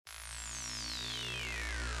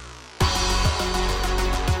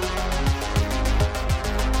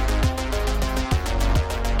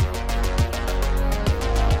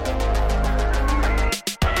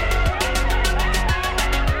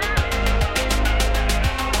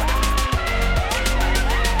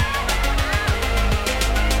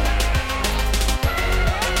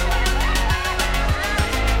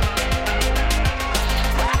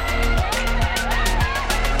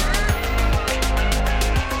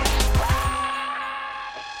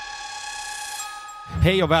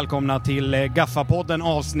Hej och välkomna till Gaffa-podden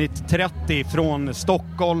avsnitt 30 från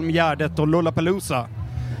Stockholm, Gärdet och Lollapalooza.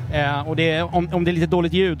 Och om det är lite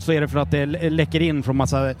dåligt ljud så är det för att det läcker in från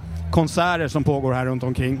massa konserter som pågår här runt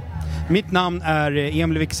omkring. Mitt namn är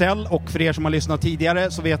Emil Wicksell och för er som har lyssnat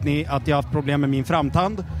tidigare så vet ni att jag har haft problem med min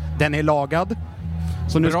framtand. Den är lagad.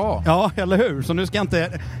 Så nu bra! Ja, eller hur? Så nu ska jag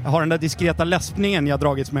inte ha den där diskreta läspningen jag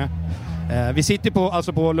dragits med. Vi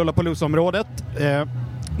sitter på Lollapalooza-området.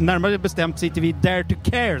 Närmare bestämt sitter vi i Dare to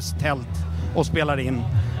Cares tält och spelar in.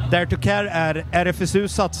 Dare to Care är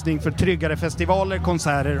RFSUs satsning för tryggare festivaler,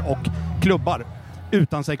 konserter och klubbar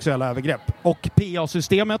utan sexuella övergrepp. Och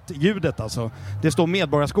PA-systemet, ljudet alltså, det står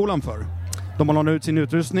Medborgarskolan för. De har lånat ut sin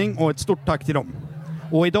utrustning och ett stort tack till dem.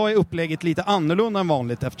 Och idag är upplägget lite annorlunda än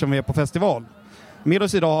vanligt eftersom vi är på festival. Med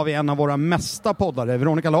oss idag har vi en av våra mesta poddare,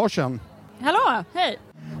 Veronica Larsson. Hallå, hej!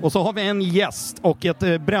 Och så har vi en gäst och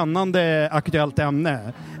ett brännande aktuellt ämne.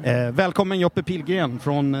 Välkommen Joppe Pilgren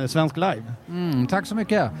från Svensk Live. Tack så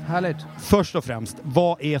mycket, härligt. Först och främst,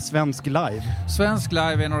 vad är Svensk Live? Svensk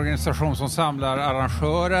Live är en organisation som samlar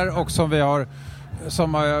arrangörer och som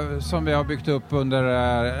vi har byggt upp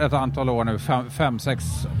under ett antal år nu,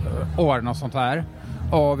 5-6 år och sånt här.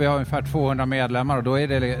 Och vi har ungefär 200 medlemmar och då är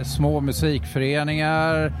det små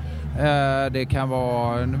musikföreningar. Det kan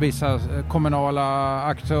vara vissa kommunala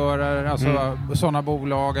aktörer, alltså sådana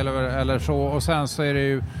bolag eller så. Och sen så är det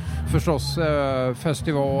ju förstås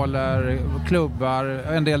festivaler, klubbar,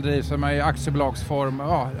 en del drivs med i aktiebolagsform,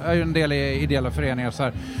 ja, en del är ideella föreningar. Så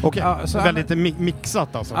här. Okej, väldigt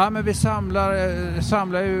mixat alltså. Ja, men vi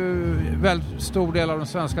samlar ju väldigt stor del av den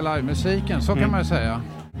svenska livemusiken, så kan man ju säga.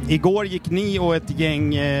 Igår gick ni och ett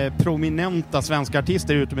gäng prominenta svenska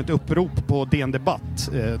artister ut med ett upprop på DN Debatt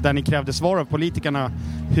där ni krävde svar av politikerna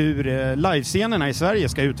hur livescenerna i Sverige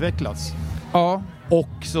ska utvecklas. Ja. Och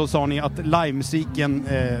så sa ni att livemusiken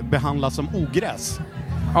behandlas som ogräs.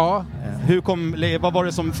 Ja. Vad var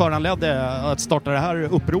det som föranledde att starta det här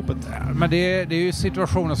uppropet? Men det är ju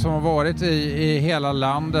situationer som har varit i hela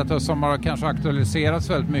landet och som har kanske aktualiserats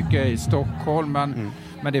väldigt mycket i Stockholm,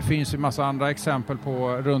 men det finns ju massa andra exempel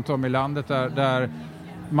på runt om i landet där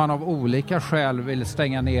man av olika skäl vill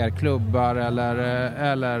stänga ner klubbar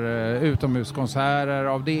eller utomhuskonserter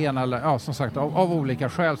av det ena, eller ja, som sagt av olika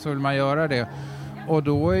skäl så vill man göra det. Och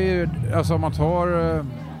då är ju, alltså om man tar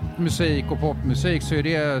musik och popmusik så är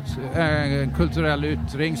det en kulturell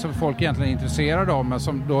yttring som folk egentligen är intresserade av men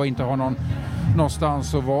som då inte har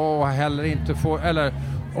någonstans att vara och heller inte får,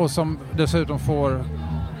 och som dessutom får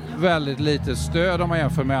väldigt lite stöd om man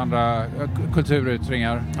jämför med andra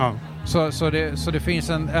kulturyttringar. Ja. Så det finns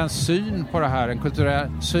en syn på det här, en kulturell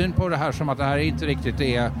syn på det här som att det här inte riktigt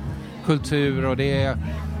är kultur och det är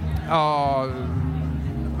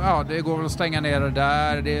det går väl att stänga ner det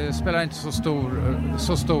där, det spelar inte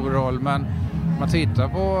så stor roll, men man tittar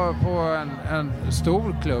på en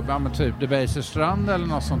stor klubb, typ The Baserstrand eller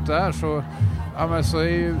något sånt där, så är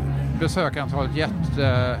ju besökarantalet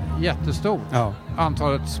jättestort. Ja.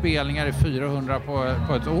 Antalet spelningar är 400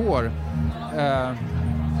 på ett år.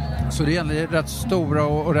 Så det är egentligen rätt stora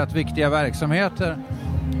och rätt viktiga verksamheter.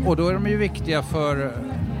 Och då är de ju viktiga för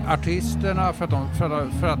artisterna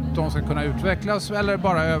för att de ska kunna utvecklas eller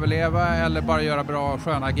bara överleva eller bara göra bra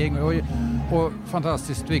sköna gig. Och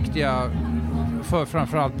fantastiskt viktiga för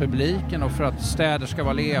framförallt publiken och för att städer ska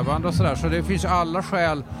vara levande och sådär. Så det finns ju alla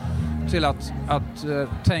skäl till att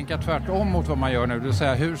tänka tvärtom mot vad man gör nu. Det vill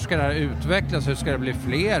säga, hur ska det här utvecklas? Hur ska det bli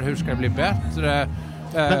fler? Hur ska det bli bättre?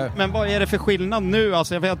 Men vad är det för skillnad nu?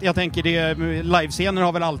 Alltså jag tänker livescener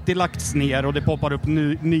har väl alltid lagts ner och det poppar upp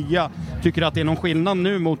nya. Tycker du att det är någon skillnad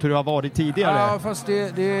nu mot hur det har varit tidigare? Ja, fast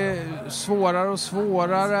det är svårare och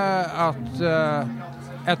svårare att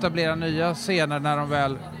etablera nya scener när de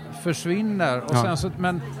väl försvinner. Och sen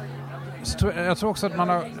men jag tror också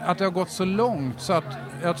att det har gått så långt så att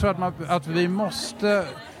jag tror att vi måste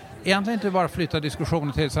egentligen inte bara flytta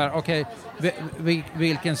diskussionen till så här, okej,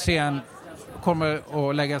 vilken scen kommer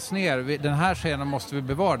att läggas ner. Den här scenen måste vi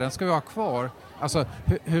bevara, den ska vi ha kvar. Alltså,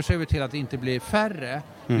 hur ser vi till att det inte blir färre?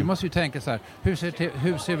 Vi måste ju tänka så här,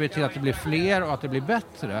 hur ser vi till att det blir fler och att det blir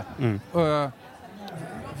bättre?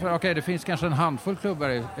 För det finns kanske en handfull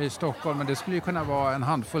klubbar i Stockholm, men det skulle ju kunna vara en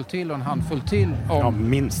handfull till och en handfull till. Ja,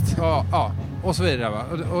 minst. Ja, och så vidare. Va?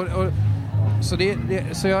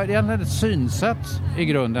 Så jag är ett synsätt i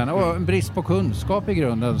grunden och en brist på kunskap i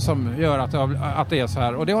grunden som gör att det är så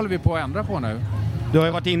här. Och det håller vi på att ändra på nu. Du har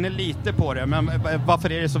ju varit inne lite på det, men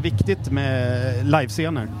varför är det så viktigt med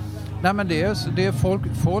livescener? Nej, men det är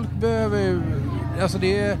folk behöver ju, alltså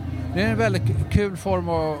det är en väldigt kul form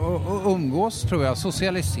att umgås, tror jag,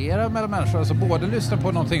 socialisera mellan människor, alltså både lyssna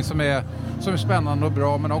på någonting som är spännande och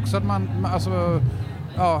bra, men också att man alltså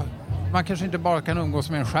man kanske inte bara kan umgås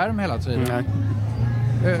med en skärm hela tiden.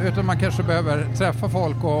 Utan man kanske behöver träffa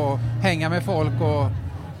folk och hänga med folk och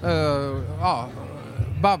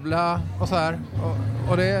babbla och så här.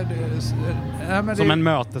 Och som en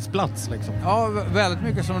mötesplats liksom. Ja, väldigt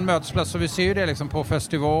mycket som en mötesplats. Så vi ser ju det liksom på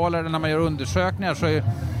festivaler, när man gör undersökningar så är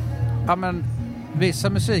vissa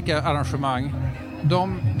musikarrangemang,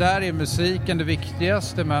 där är musiken det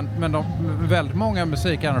viktigaste, men väldigt många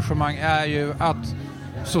musikarrangemang är ju att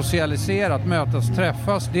socialisera, att mötas,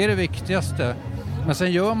 träffas, det är det viktigaste. Men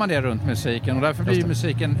sen gör man det runt musiken och därför blir ju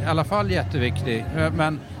musiken i alla fall jätteviktig.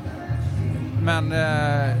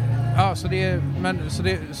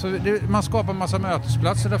 Man skapar en massa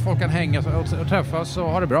mötesplatser där folk kan hänga och träffas och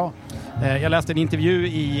ha det bra. Jag läste en intervju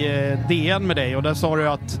i DN med dig och där sa du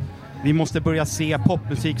att vi måste börja se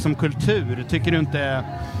popmusik som kultur. Tycker du inte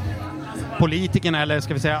politikerna, eller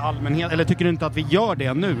ska vi säga allmänhet, eller tycker du inte att vi gör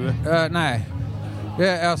det nu? Nej. Det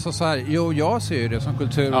är alltså så här, jag ser ju det som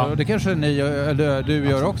kultur och det kanske ni eller du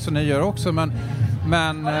gör också, ni gör också, men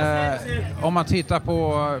om man tittar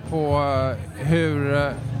på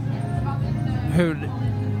hur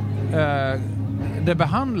det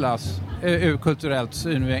behandlas ur kulturellt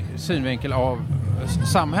synvinkel av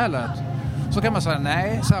samhället, så kan man säga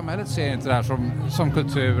nej, samhället ser inte det här som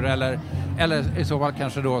kultur, eller i så fall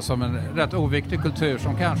kanske då som en rätt oviktig kultur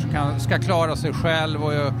som kanske ska klara sig själv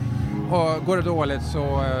och går det dåligt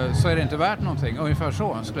så är det inte värt någonting. Ungefär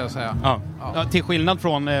så skulle jag säga. Ja, till skillnad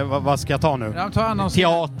från, vad ska jag ta nu?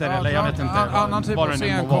 Teater eller jag vet inte. Annan typ av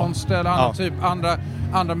scenkonst eller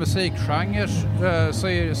andra musikgenrer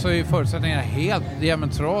så är förutsättningarna helt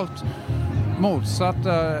diametralt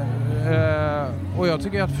motsatta. Och jag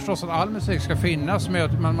tycker att förstås att all musik ska finnas,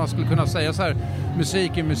 men man skulle kunna säga så här,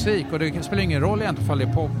 musik är musik, och det spelar ingen roll egentligen om det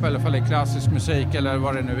är pop eller om det är klassisk musik eller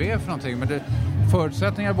vad det nu är för någonting, men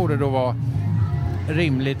förutsättningar borde då vara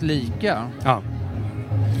rimligt lika. Ja.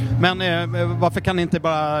 Men varför kan inte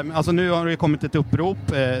bara, alltså nu har det kommit ett upprop,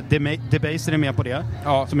 Debaser är med på det,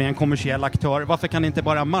 som är en kommersiell aktör. Varför kan inte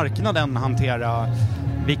bara marknaden hantera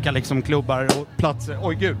vilka liksom klubbar och platser?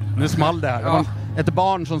 Oj gud, nu small det här. Ja. Ett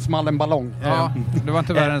barn som small en ballong. Ja, det var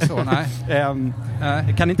inte värre än så, nej.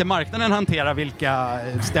 Kan inte marknaden hantera vilka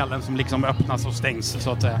ställen som liksom öppnas och stängs,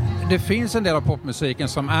 så att säga? Det finns en del av popmusiken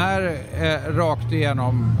som är rakt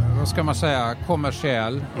igenom, vad ska man säga,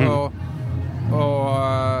 kommersiell och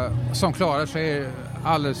som klarar sig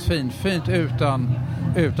alldeles fint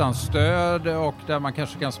utan stöd, och där man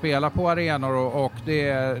kanske kan spela på arenor och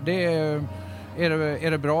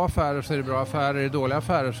är det bra affärer så är det bra affärer, är det dåliga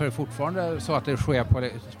affärer så är det fortfarande så att det sker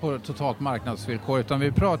på totalt marknadsvillkor. Utan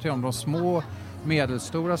vi pratar ju om de små,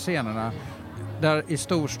 medelstora scenerna. Där i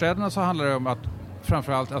storstäderna så handlar det om att,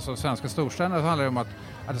 framförallt alltså svenska storstäderna, så handlar det om att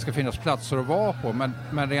det ska finnas platser att vara på.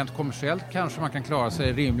 Men rent kommersiellt kanske man kan klara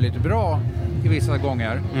sig rimligt bra i vissa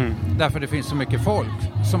gånger. Därför det finns så mycket folk.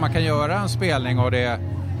 Så man kan göra en spelning och det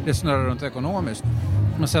snurrar runt ekonomiskt.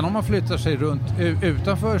 Men sen om man flyttar sig runt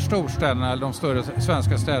utanför storstäderna eller de större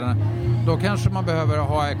svenska städerna, då kanske man behöver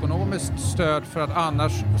ha ekonomiskt stöd, för att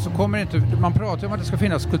annars så kommer det inte, man pratar om att det ska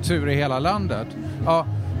finnas kultur i hela landet. Ja,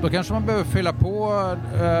 då kanske man behöver fylla på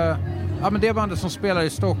men det bandet som spelar i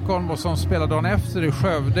Stockholm och som spelar dagen efter i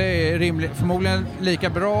Skövde är förmodligen lika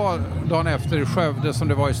bra dagen efter i Skövde som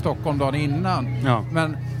det var i Stockholm dagen innan. Ja.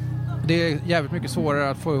 Men det är jävligt mycket svårare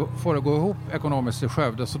att få det att gå ihop ekonomiskt i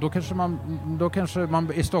Skövde. Så då kanske man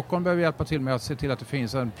i Stockholm behöver hjälpa till med att se till att det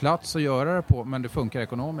finns en plats att göra det på, men det funkar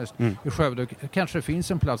ekonomiskt. I Skövde kanske det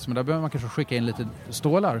finns en plats, men där behöver man kanske skicka in lite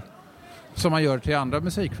stålar som man gör till andra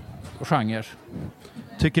musikgenrer.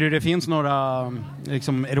 Tycker du det finns några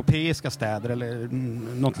liksom europeiska städer eller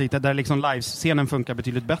något litet där liksom livescenen funkar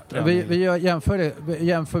betydligt bättre? Vi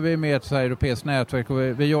jämför vi med ett så här europeiskt nätverk,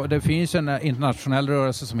 och det finns en internationell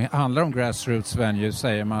rörelse som handlar om grassroots venues,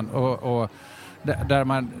 säger man, och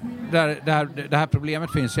där det här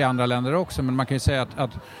problemet finns i andra länder också, men man kan ju säga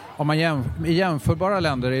att om man i jämförbara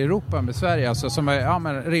länder i Europa med Sverige, alltså som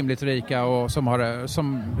är rimligt rika och som har det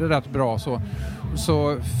som rätt bra,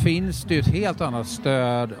 så finns det ju ett helt annat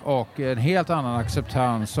stöd och en helt annan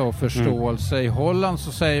acceptans och förståelse. I Holland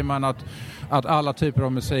så säger man att alla typer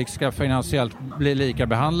av musik ska finansiellt bli lika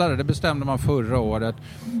behandlade. Det bestämde man förra året.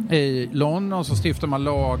 I London så stiftar man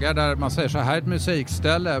lagar där man säger så här: ett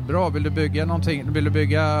musikställe, bra, vill du bygga någonting, vill du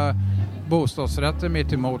bygga bostadsrätter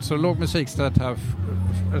mitt emot, så låg musikstället här.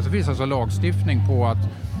 Det finns alltså lagstiftning på att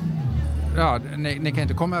ni kan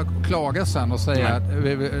inte komma och klaga sen och säga att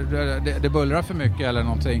det bullrar för mycket eller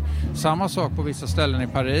någonting. Samma sak på vissa ställen i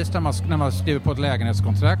Paris där när man skriver på ett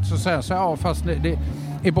lägenhetskontrakt, så säger så fast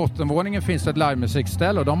i bottenvåningen finns det ett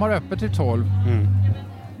livemusikställe och de har öppet till 12.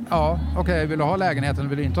 Ja, okej, vill du ha lägenheten,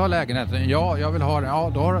 vill du inte ha lägenheten? Ja, jag vill ha den.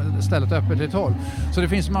 Ja, då har stället öppet till 12. Så det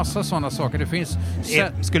finns massa sådana saker. Det finns...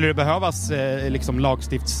 Skulle det behövas liksom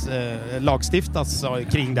lagstiftas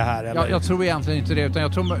kring det här? Eller? Jag tror egentligen inte det.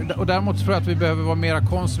 Utan och däremot tror jag att vi behöver vara mer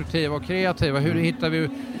konstruktiva och kreativa.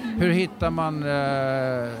 Hur hittar man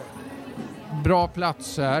bra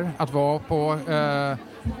platser att vara på?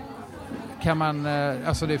 Kan man,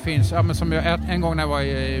 alltså det finns, ja, men som en gång när jag var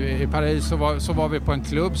i Paris så var vi på en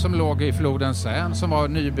klubb som låg i floden Seine som var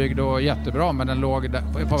nybyggd och jättebra, men den låg där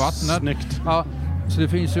på vattnet. Snyggt. Ja, så det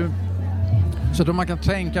finns ju, så då man kan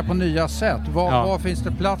tänka på nya sätt. Var finns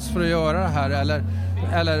det plats för att göra det här?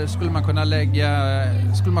 Eller skulle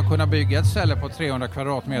man kunna bygga ett ställe på 300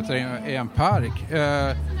 kvadratmeter i en park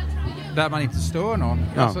där man inte stör någon?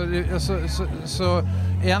 Ja. Så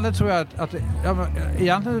egentligen tror jag att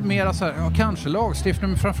egentligen mer så här, kanske lagstiftning,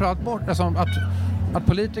 men framförallt bort, alltså att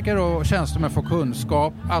politiker och tjänstemän får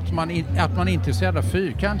kunskap, att man inte är så jävla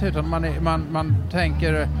fyrkantig, utan man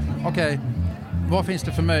tänker okej, vad finns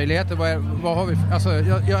det för möjligheter? Vad har vi? Alltså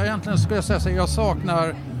jag egentligen skulle jag säga så, jag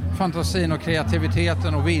saknar fantasin och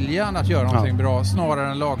kreativiteten och viljan att göra någonting bra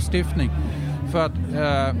snarare än lagstiftning. För att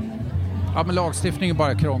men lagstiftning är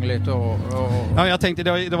bara krångligt och... Ja, jag tänkte,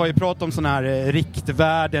 det var ju prat om sådana här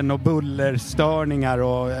riktvärden och bullerstörningar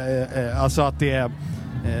och alltså att det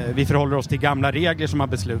vi förhåller oss till gamla regler som har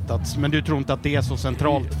beslutats. Men du tror inte att det är så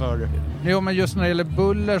centralt för... Jo, men just när det gäller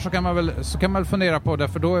buller så kan man väl fundera på det,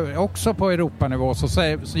 för då också på Europanivå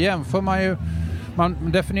så jämför man ju,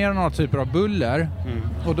 man definierar några typer av buller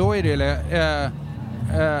och då är det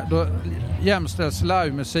då jämställs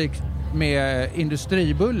livemusik med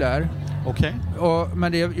industribuller. Okej.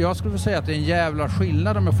 Men jag skulle säga att det är en jävla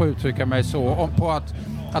skillnad, om jag får uttrycka mig så, på att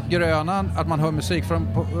Grönan, att man hör musik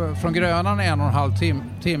från Grönan 1,5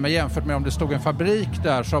 timme jämfört med om det stod en fabrik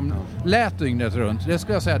där som lät dygnet runt. Det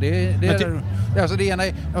skulle jag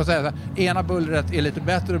säga, ena bullret är lite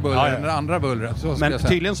bättre buller än det andra bullret. Så men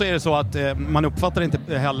tydligen så är det så att man uppfattar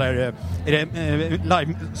inte heller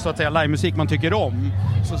så att säga livemusik man tycker om,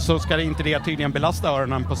 så ska det inte det tydligen belasta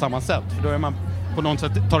öronen på samma sätt. För då är man på något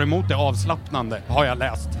sätt tar emot det avslappnande, har jag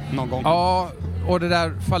läst någon gång. Ja, och det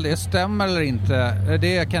där, fall det stämmer eller inte,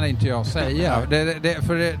 det kan inte jag säga.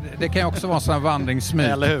 Det kan ju också vara en sån här vandringsmyt.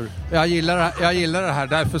 Eller hur? Jag gillar det här,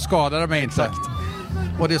 därför skadar det mig inte.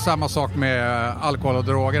 Och det är samma sak med alkohol och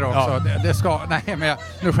droger också. Ja.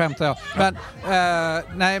 Nu skämtar jag.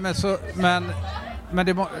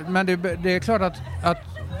 Men det är klart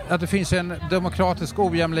att det finns en demokratisk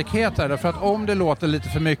ojämlikhet här. För att om det låter lite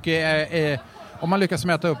för mycket, om man lyckas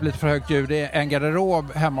mäta upp lite för högt ljud i en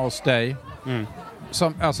garderob hemma hos dig,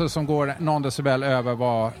 som går någon decibel över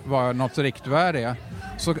vad något riktvärde är,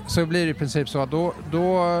 så blir det i princip så att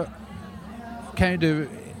då kan ju du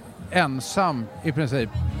ensam i princip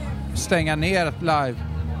stänga ner ett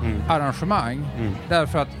live-arrangemang.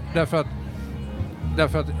 Därför att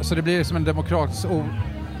så det blir liksom en demokratisk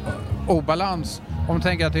obalans. Om man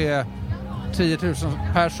tänker att det är 10 000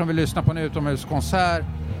 personer som vill lyssna på en utomhuskonsert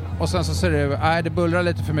och sen så ser det bullrar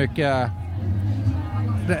lite för mycket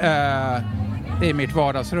i mitt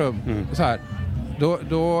vardagsrum. Så här.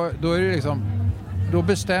 Då är det liksom, då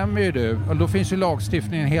bestämmer ju du, och då finns ju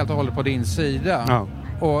lagstiftningen helt och hållet på din sida. Ja.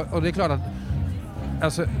 Och det är klart att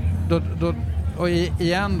alltså,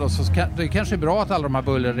 igen då, det kanske är bra att alla de här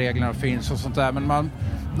bullerreglerna finns och sånt där, men man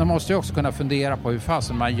måste ju också kunna fundera på hur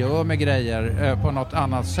fasen man gör med grejer på något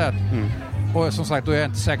annat sätt. Och som sagt, då är jag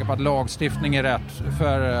inte säker på att lagstiftning är rätt,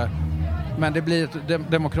 men det blir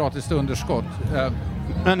ett demokratiskt underskott.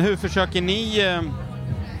 Men hur försöker ni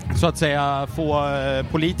så att säga få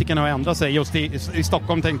politikerna att ändra sig? Just i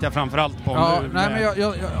Stockholm tänkte jag framförallt på.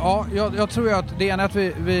 Jag tror ju att det ena är att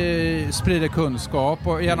vi sprider kunskap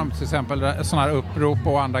och genom till exempel sådana här upprop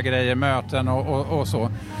och andra grejer, möten och så.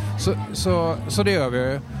 Så det gör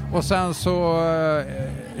vi. Och sen så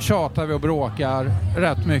tjatar vi och bråkar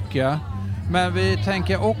rätt mycket. Men vi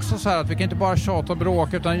tänker också så här att vi kan inte bara tjata och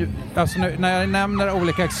bråka, utan alltså när jag nämner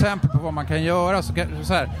olika exempel på vad man kan göra så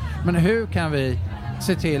här, men hur kan vi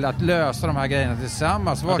se till att lösa de här grejerna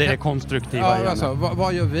tillsammans? Det är det konstruktiva. Ja, alltså,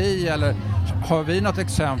 vad gör vi? Eller har vi något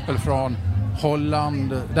exempel från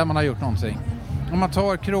Holland där man har gjort någonting? Om man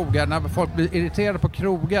tar krogar, när folk blir irriterade på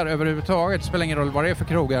krogar överhuvudtaget, spelar ingen roll vad det är för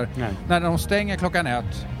krogar. Nej. När de stänger 1:00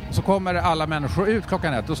 så kommer alla människor ut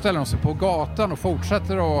 1:00, då ställer de sig på gatan och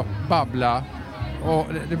fortsätter att babbla och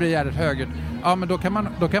det blir jävligt högt. Ja, men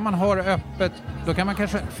då kan man ha det öppet, då kan man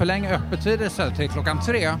kanske förlänga öppettider istället till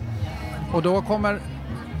 3:00. Och då kommer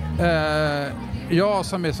jag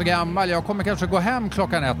som är så gammal, jag kommer kanske gå hem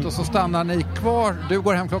 1:00 och så stannar ni kvar. Du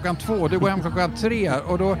går hem 2:00, du går hem 3:00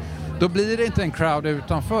 och då blir det inte en crowd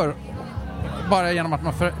utanför bara genom att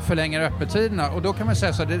man förlänger öppettiderna. Och då kan man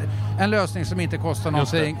säga så här, en lösning som inte kostar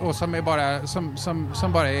någonting och som är bara,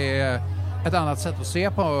 som bara är ett annat sätt att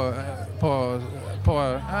se på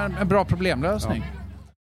en bra problemlösning. Ja.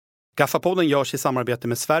 Gaffapodden görs i samarbete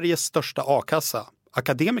med Sveriges största a-kassa,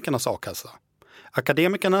 Akademikernas a-kassa.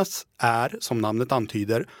 Akademikernas är, som namnet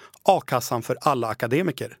antyder, a-kassan för alla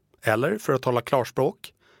akademiker. Eller, för att tala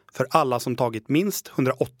klarspråk, för alla som tagit minst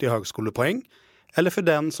 180 högskolepoäng eller för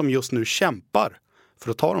den som just nu kämpar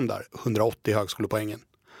för att ta de där 180 högskolepoängen.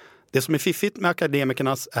 Det som är fiffigt med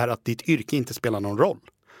Akademikernas är att ditt yrke inte spelar någon roll.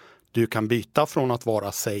 Du kan byta från att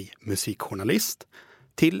vara, säg, musikjournalist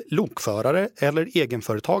till lokförare eller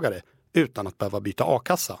egenföretagare utan att behöva byta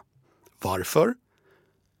a-kassa. Varför?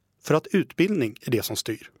 För att utbildning är det som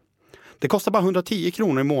styr. Det kostar bara 110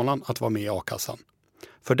 kronor i månaden att vara med i a-kassan.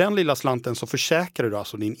 För den lilla slanten så försäkrar du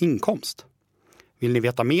alltså din inkomst. Vill ni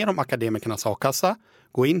veta mer om Akademikernas a-kassa?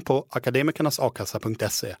 Gå in på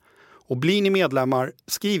akademikernasakassa.se. Och blir ni medlemmar,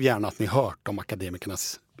 skriv gärna att ni hört om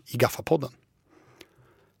Akademikernas i Gaffapodden.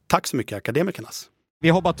 Tack så mycket Akademikernas. Vi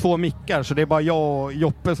har bara 2 mickar så det är bara jag och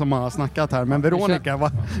Joppe som har snackat här. Men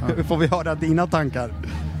Veronica, får vi höra dina tankar?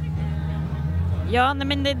 Ja, nej,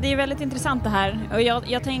 men det är väldigt intressant det här. Och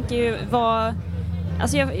jag tänker ju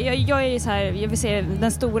alltså jag är ju så här, jag vill se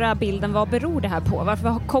den stora bilden, vad beror det här på?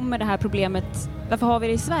 Varför kommer det här problemet, varför har vi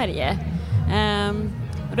det i Sverige?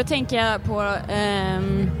 Och då tänker jag på,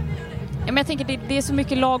 jag tänker det är så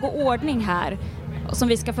mycket lag och ordning här som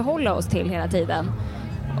vi ska förhålla oss till hela tiden.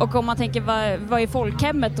 Och om man tänker vad är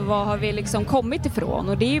folkhemmet och vad har vi liksom kommit ifrån?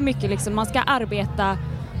 Och det är ju mycket liksom, man ska arbeta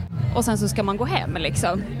och sen så ska man gå hem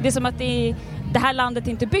liksom. Det är som att det här landet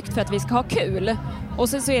är inte byggt för att vi ska ha kul. Och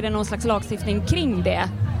sen så är det någon slags lagstiftning kring det.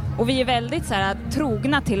 Och vi är väldigt så här,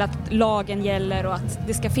 trogna till att lagen gäller och att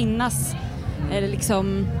det ska finnas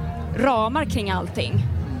liksom ramar kring allting.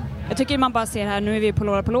 Jag tycker man bara ser här, nu är vi på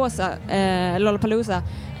Lollapalooza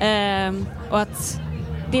och att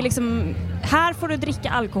det är liksom, här får du dricka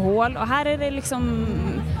alkohol och här är det liksom,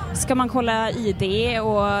 ska man kolla ID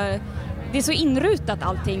och det är så inrutat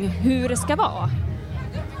allting hur det ska vara.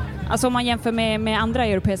 Alltså om man jämför med andra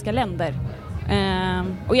europeiska länder.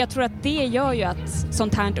 Och jag tror att det gör ju att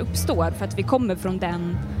sånt här uppstår för att vi kommer från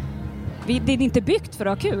den. Det är inte byggt för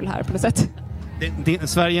att ha kul här på något sätt.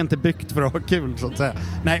 Sverige är inte byggt för att ha kul så att säga.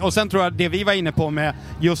 Nej, och sen tror jag det vi var inne på med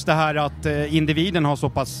just det här att individen har så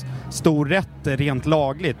pass stor rätt rent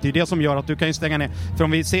lagligt. Det är det som gör att du kan ju stänga ner. För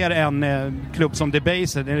om vi ser en klubb som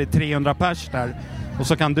Debaser, det är 300 pers där. Och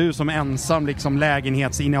så kan du som ensam liksom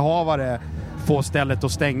lägenhetsinnehavare få stället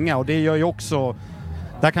att stänga. Och det gör ju också,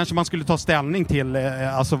 där kanske man skulle ta ställning till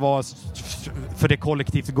alltså vad för det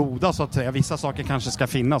kollektivt goda så att säga. Vissa saker kanske ska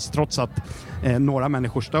finnas trots att några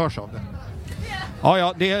människor störs av det.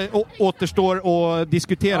 Ja, det återstår att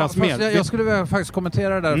diskuteras mer. Jag skulle vilja faktiskt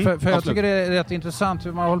kommentera det där, för jag tycker det är rätt intressant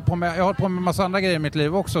hur man håller på med. Jag har hållit på med en massa andra grejer i mitt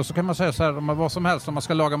liv också, så kan man säga så här, om vad som helst, om man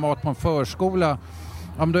ska laga mat på en förskola.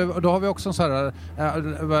 Då har vi också en så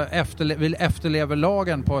här, vi efterlever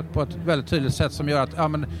lagen på ett väldigt tydligt sätt som gör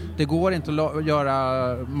att men det går inte att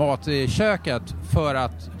göra mat i köket för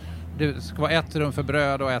att det ska vara ett rum för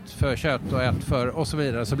bröd och ett för kött och ett för och så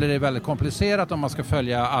vidare. Så blir det väldigt komplicerat om man ska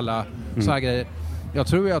följa alla så här grejer. Jag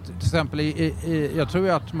tror ju att till exempel jag tror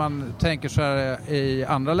ju att man tänker så här i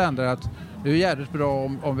andra länder att det är jävligt bra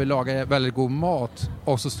om vi lagar väldigt god mat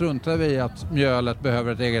och så struntar vi i att mjölet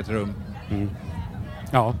behöver ett eget rum. Mm.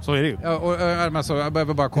 Ja, så är det ju. Ja, och så, jag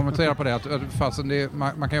behöver bara kommentera på det.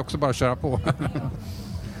 Man kan ju också bara köra på.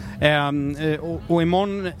 Och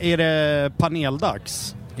imorgon är det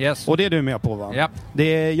paneldags. Yes. Och det är du med på, va? Yep. Det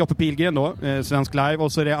är Joppe Pilgren då, Svensk Live.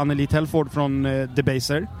 Och så är det Anneli Telford från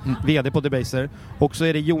Debaser, vd på Debaser. Och så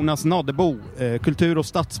är det Jonas Nadebo, kultur- och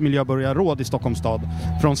stadsmiljöborgarråd i Stockholms stad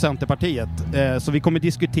från Centerpartiet. Så vi kommer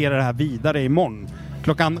diskutera det här vidare imorgon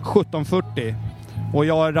klockan 17:40. Och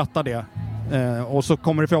jag rattar det. Och så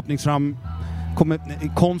kommer det förhoppningsvis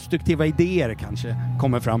konstruktiva idéer kanske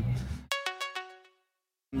kommer fram.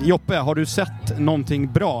 Joppe, har du sett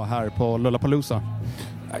någonting bra här på Lollapalooza?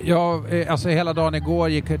 Ja, alltså hela dagen igår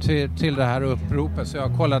gick jag till det här uppropet, så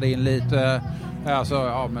jag kollade in lite,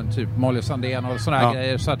 alltså men typ Molly Sandén och såna här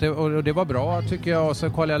grejer, så att det var bra tycker jag. Och så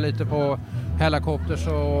kollade jag lite på Hellacopters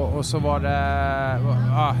och så var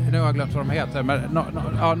det nu har jag glömt vad de heter, men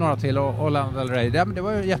några till och Lana Del Rey. Ja, men det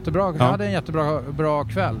var ju jättebra. Jag hade en jättebra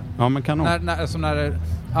kväll. Ja, men kanon. När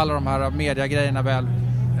alla de här mediagrejerna väl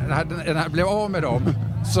den här blev av med dem.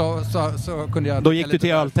 så kunde jag... Då gick du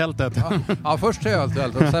till öltältet. Ja, först till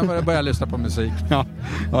öltältet och sen började jag lyssna på musik. Ja,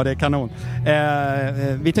 det är kanon.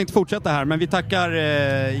 Vi tänkte fortsätta här, men vi tackar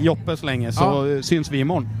Joppe så länge, så syns vi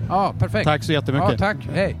imorgon. Ja, perfekt. Tack så jättemycket. Ja, tack.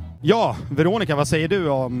 Hej. Ja, Veronica, vad säger du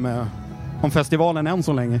om festivalen än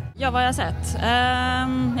så länge? Ja, vad jag har sett.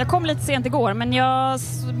 Jag kom lite sent igår, men jag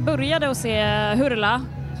började att se Hurla.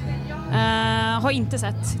 Har inte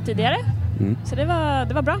sett tidigare. Så det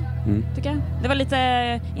var bra, tycker jag. Det var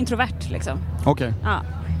lite introvert liksom. Okej. Ja.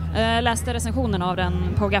 Läste recensionen av den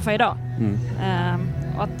på Gaffa idag.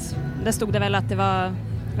 Och att det stod det väl att det var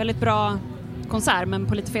väldigt bra konsert, men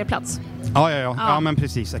på lite fel plats. Ja, men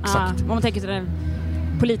precis, exakt. Ja, om man tänker sig det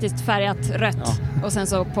politiskt färgat rött och sen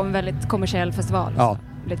så på en väldigt kommersiell festival. Ja.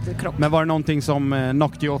 Lite krock. Men var det någonting som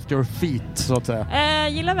knocked you off your feet, så att säga?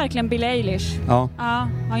 Gillar verkligen Billie Eilish. Ja.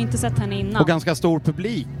 Har inte sett henne innan. Och ganska stor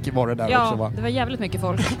publik var det där också, va? Ja, det var jävligt mycket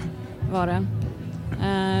folk var det.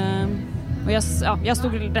 Och jag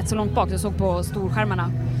stod rätt så långt bak, jag såg på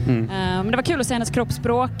storskärmarna. Men det var kul att se hennes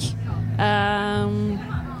kroppsspråk.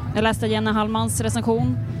 Jag läste Jenna Hallmans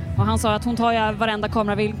recension och han sa att hon tar ju varenda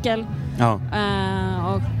kameravinkel. Ja.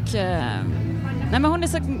 Nej, men hon är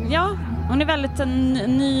så, hon är väldigt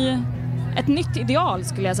ett nytt ideal,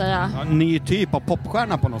 skulle jag säga. Ja, en ny typ av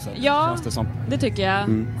popstjärna på något sätt. Ja, känns det som. Det tycker jag.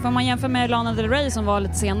 För om man jämför med Lana Del Rey som var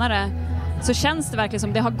lite senare, så känns det verkligen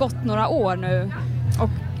som det har gått några år nu. Och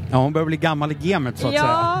ja, hon börjar bli gammal i gamet, så att säga.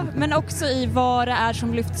 Ja, men också i vad det är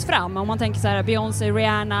som lyfts fram. Om man tänker så här, Beyoncé,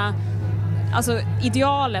 Rihanna, alltså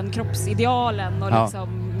idealen, kroppsidealen och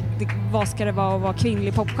liksom vad ska det vara att vara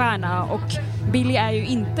kvinnlig popstjärna, och Billie är ju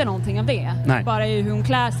inte någonting av det. Nej. Bara ju hur hon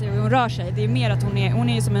klär sig och hur hon rör sig. Det är mer att hon är ju hon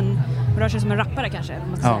rör sig som en rappare kanske, eller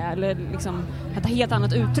man ska säga, eller liksom ett helt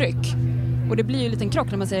annat uttryck. Och det blir ju en liten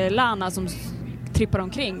krock när man säger Lana som trippar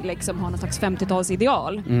omkring, liksom har någon slags 50-tals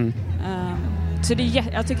ideal. Så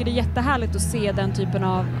jag tycker det är jättehärligt att se den typen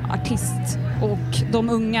av artist och de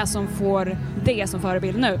unga som får det som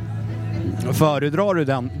förebild nu. Föredrar du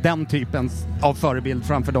den typen av förebild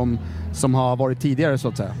framför de som har varit tidigare, så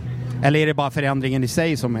att säga? Eller är det bara förändringen i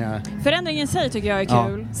sig som är... Förändringen i sig tycker jag är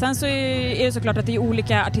kul. Sen så är det såklart att det är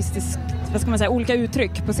olika olika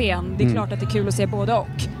uttryck på scen. Det är klart att det är kul att se både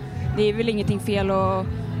och. Det är väl ingenting fel att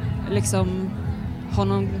liksom ha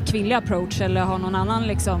någon kvinnlig approach eller ha någon annan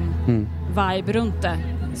liksom vibe runt det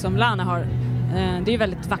som Lana har. Det är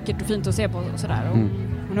väldigt vackert och fint att se på och sådär. Och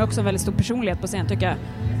hon har också en väldigt stor personlighet på scen, tycker jag.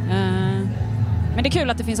 Men det är kul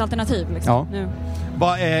att det finns alternativ liksom, nu.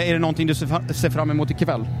 Är det någonting du ser fram emot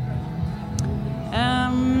ikväll?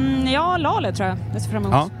 Lale tror jag ser fram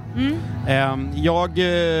emot.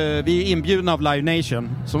 Vi är inbjudna av Live Nation,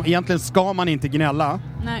 som egentligen ska man inte gnälla.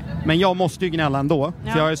 Nej. Men jag måste ju gnälla ändå,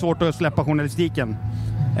 för jag är svårt att släppa journalistiken.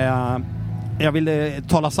 Jag vill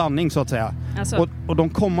tala sanning, så att säga. Alltså. Och de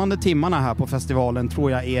kommande timmarna här på festivalen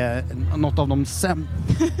tror jag är något av de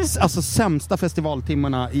sämsta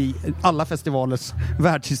festivaltimmarna i alla festivalers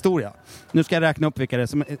världshistoria. Nu ska jag räkna upp vilka det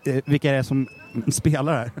är som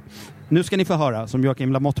spelar här. Nu ska ni få höra, som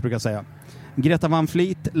Joakim Lamotte brukar säga. Greta Van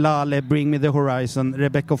Fleet, Lale, Bring Me The Horizon,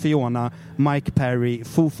 Rebecca och Fiona, Mike Perry,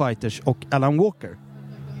 Foo Fighters och Alan Walker.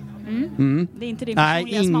 Det är inte din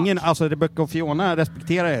personliga smak. Ingen, alltså Rebecca och Fiona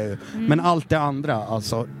respekterar jag ju, men allt det andra,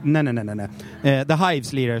 alltså nej. The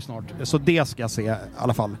Hives lirar snart, så det ska jag se i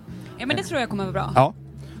alla fall. Ja, men det tror jag kommer vara bra. Ja.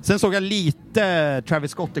 Sen såg jag lite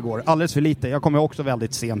Travis Scott igår, alldeles för lite. Jag kom också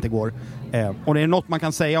väldigt sent igår. Och det är något man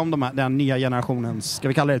kan säga om den nya generationens, ska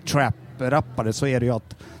vi kalla det trap-rappare, så är det ju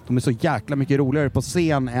att de är så jäkla mycket roligare på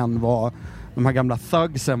scen än vad de här gamla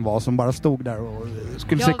thugsen var, som bara stod där och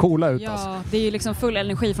skulle se coola ut. Ja, alltså. Det är ju liksom full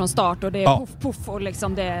energi från start och det är puff och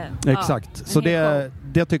liksom det... Exakt, så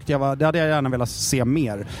det tyckte jag det hade jag gärna velat se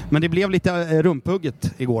mer. Men det blev lite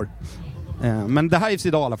rumpugget igår. Men det här är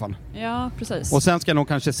idag i alla fall. Ja, precis. Och sen ska jag nog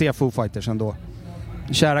kanske se Foo Fighters ändå.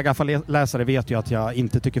 Kära Gaffa-läsare vet ju att jag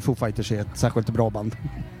inte tycker Foo Fighters är ett särskilt bra band.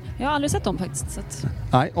 Jag har aldrig sett dem faktiskt. Så att...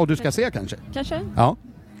 Nej, och du ska se kanske? Kanske. Ja.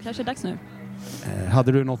 Kanske är dags nu.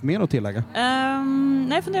 Hade du något mer att tillägga?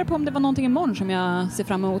 Nej, jag funderar på om det var någonting imorgon som jag ser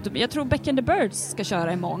fram emot. Jag tror Beck and the Birds ska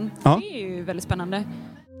köra imorgon. Ja. Det är ju väldigt spännande.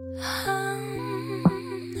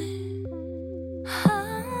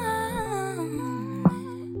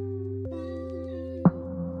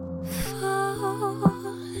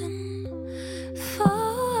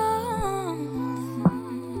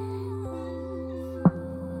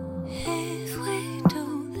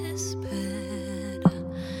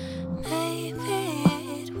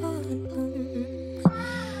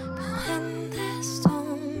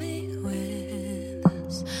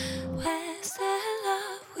 Where's the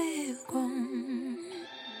love we've grown?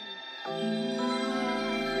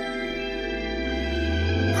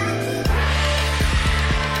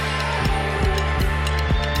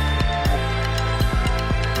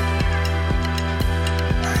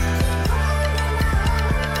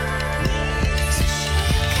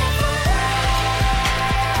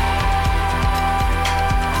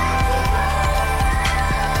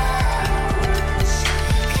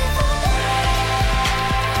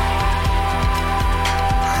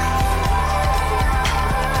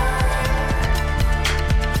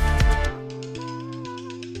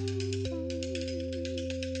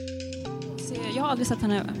 aldrig sett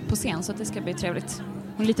henne på scen, så det ska bli trevligt.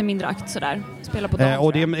 Hon är lite mindre akt sådär. Spelar på dagen.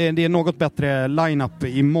 Och det är något bättre line-up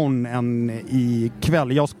imorgon än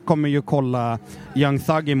ikväll. Jag kommer ju kolla Young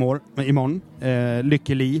Thug imorgon.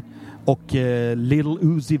 Lykke Li och Lil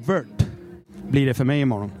Uzi Vert blir det för mig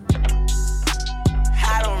imorgon.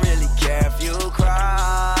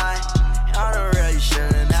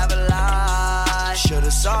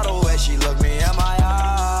 Saw the way she looked me in my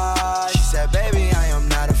eyes. She said, baby, I am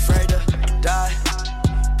not afraid to die.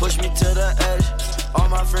 Push me to the edge. All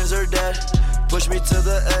my friends are dead. Push me to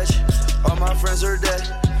the edge. All my friends are dead.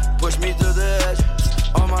 Push me to the edge.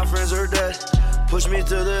 All my friends are dead. Push me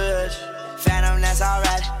to the edge. Phantom, that's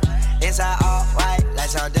alright. Inside all white, like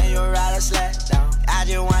something you ride a sled down. I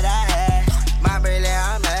just want that head. My brilliant,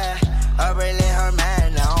 I'm mad. A brilliant, her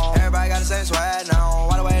man now. Everybody got the same swag now.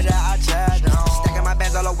 All the way that I chat now. Stacking my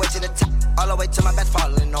bands all the way to the top. All the way to my bed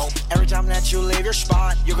falling over. Every time that you leave your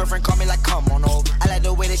spot, your girlfriend call me like, come on over. I like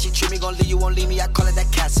the way that she treat me, gon' leave you, won't leave me. I call it that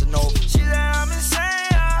Casanova. She said I'm insane,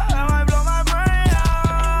 I might blow my brain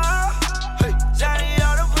out. Hey, Johnny,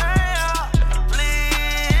 all the pain out.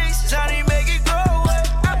 Please, Johnny, make it go away.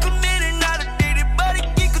 I'm committed, not addicted, but it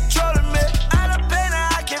keep controlling me. I don't pain,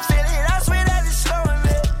 I can feel it. I swear that it's slowing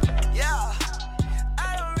me. Yeah,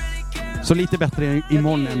 I don't really care. Så lite bättre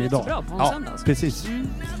imorgon än idag. Bra på en söndag. Precis.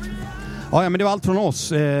 Ja, men det var allt från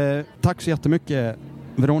oss. Tack så jättemycket,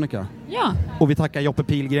 Veronica. Ja. Och vi tackar Joppe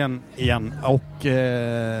Pilgren igen. Och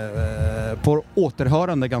på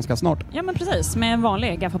återhörande ganska snart. Ja, men precis. Med en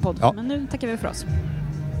vanlig Gaffapodd. Ja. Men nu tackar vi för oss.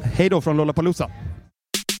 Hej då från Lollapalooza.